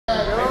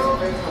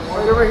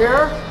over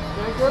here.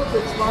 Thank you.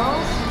 Big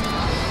smiles.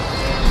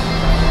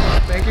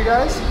 Thank you,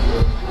 guys. See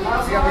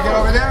how we get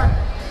over there?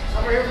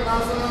 Over here from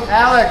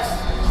Alex.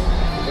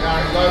 Yeah,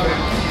 I love it.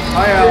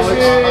 Hi, Alex.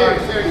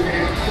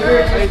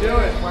 How you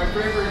doing? My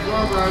favorite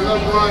drummer. I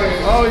love Brian.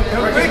 Oh,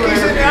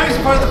 Ricky's in now. He's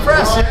part of the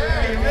press.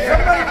 Somebody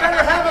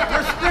better have a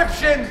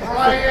prescription.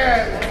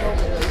 Brian.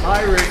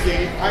 Hi,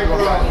 Ricky. Hi,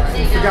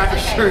 Brian. Forgot your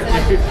shirt,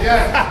 dude.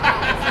 Yeah.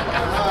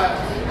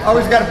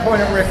 Always got to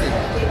point at Ricky.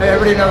 Hey,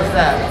 everybody knows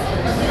that.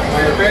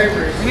 My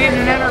favorite. We need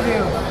an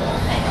interview.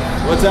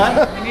 What's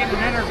that? We need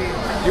an interview.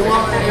 You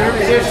want an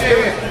interview?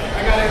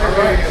 I got it.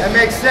 That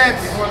makes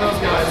sense. One of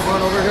those guys.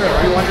 One over here.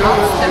 You want to do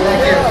it?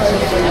 Thank you.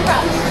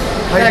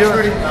 How you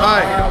doing?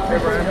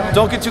 Hi.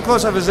 Don't get too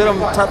close. I have a zit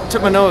on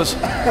tip my nose.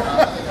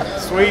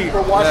 Sweet.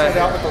 We're watching it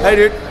out with the Hey,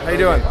 dude. How you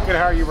doing? Good.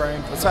 How are you,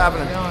 Brian? What's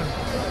happening?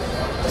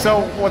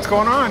 So, what's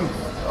going on?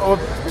 Oh,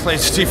 played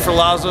Steve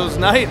Ferlazzo's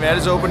night, man.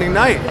 His opening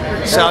night.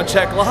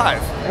 Soundcheck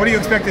live. What do you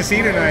expect to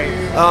see tonight?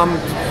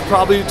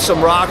 Probably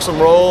some rock, some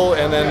roll,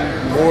 and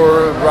then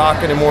more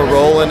rocking and more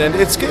rolling, and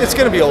it's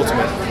gonna be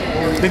ultimate.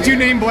 Did you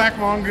name Black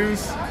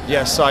Mongoose?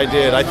 Yes, I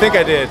did. I think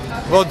I did.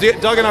 Well,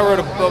 Doug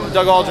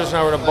Aldrich and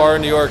I were at a bar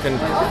in New York, and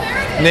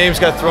names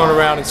got thrown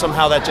around, and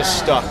somehow that just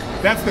stuck.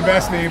 That's the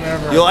best name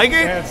ever. You like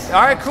it? Yes.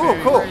 All right, cool.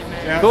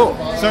 Yeah. Cool.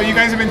 So you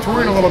guys have been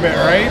touring a little bit,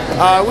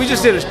 right? We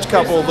just did a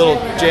couple of little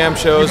jam You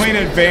shows. played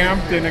at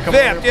Vamped and a couple.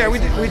 Vamped, yeah, we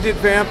did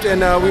Vamped,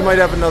 and we might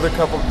have another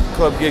couple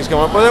club gigs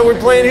going on. But we're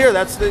playing here.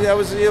 That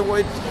was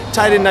it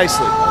tied in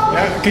nicely.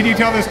 Yeah. Can you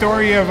tell the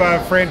story of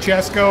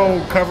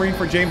Francesco covering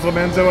for James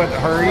Lomenzo at the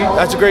Hurry?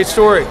 That's a great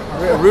story.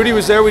 Rudy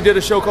was there. We did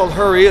a show called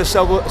Hurry, a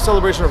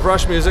celebration of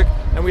Rush music,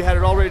 and we had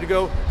it all ready to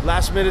go.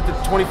 Last minute,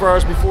 24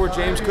 hours before,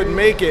 James couldn't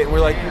make it, and we're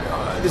like,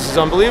 this is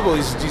unbelievable.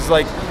 He's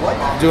like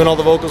doing all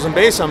the vocals and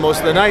bass on most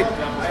of the night.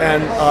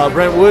 And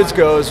Brent Woods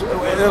goes,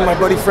 my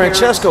buddy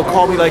Francesco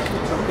called me like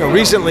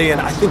recently,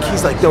 and I think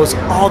he's like knows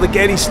all the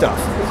Getty stuff.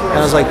 And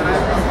I was like,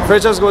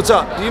 Francesco, what's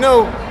up? Do you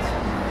know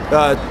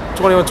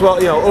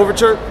 2112,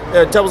 Overture,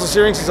 Devils and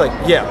Searings? He's like,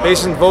 yeah.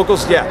 Bass and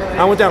vocals, yeah.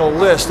 I went down a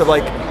list of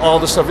like all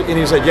the stuff, and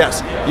he was like,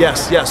 yes.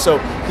 So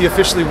he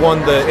officially won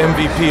the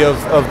MVP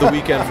of the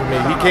weekend for me.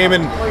 He came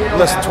in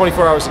less than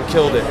 24 hours and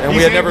killed it, and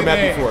we had never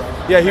met before.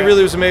 Yeah, he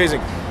really was amazing.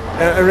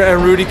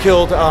 And Rudy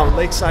killed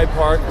Lakeside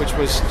Park, which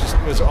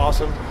was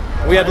awesome.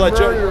 We had let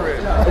Joe.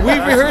 We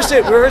rehearsed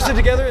it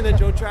together, and then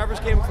Joe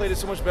Travers came and played it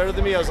so much better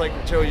than me. I was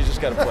like, Joe, you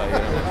just got to play.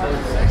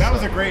 That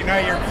was a great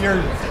night.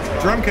 Your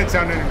drum kit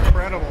sounded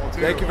incredible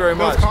too. Thank you very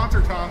much. Those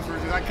concert toms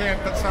versions, I can't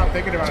stop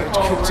thinking about it.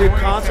 To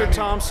concert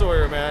Tom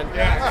Sawyer, man.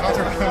 Yeah,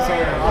 concert Tom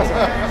Sawyer.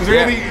 Awesome. Is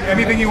there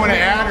anything you want to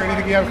add, or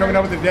anything you have coming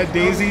up with the Dead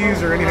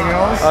Daisies, or anything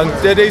else?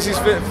 Dead Daisies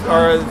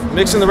are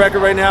mixing the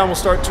record right now, and we'll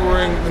start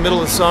touring in the middle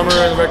of the summer,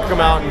 and the record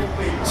come out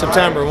in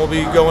September. We'll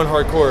be going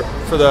hardcore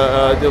for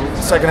the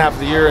second half of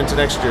the year into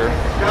next year.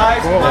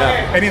 Cool.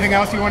 Yeah. Anything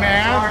else you want to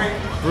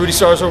add? Rudy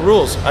Sarzo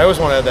rules. I always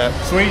want to add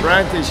that. Sweet.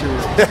 Brian Tishy.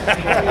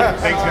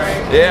 Thanks,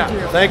 guys. Yeah.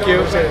 Thank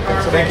you.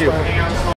 Thank you.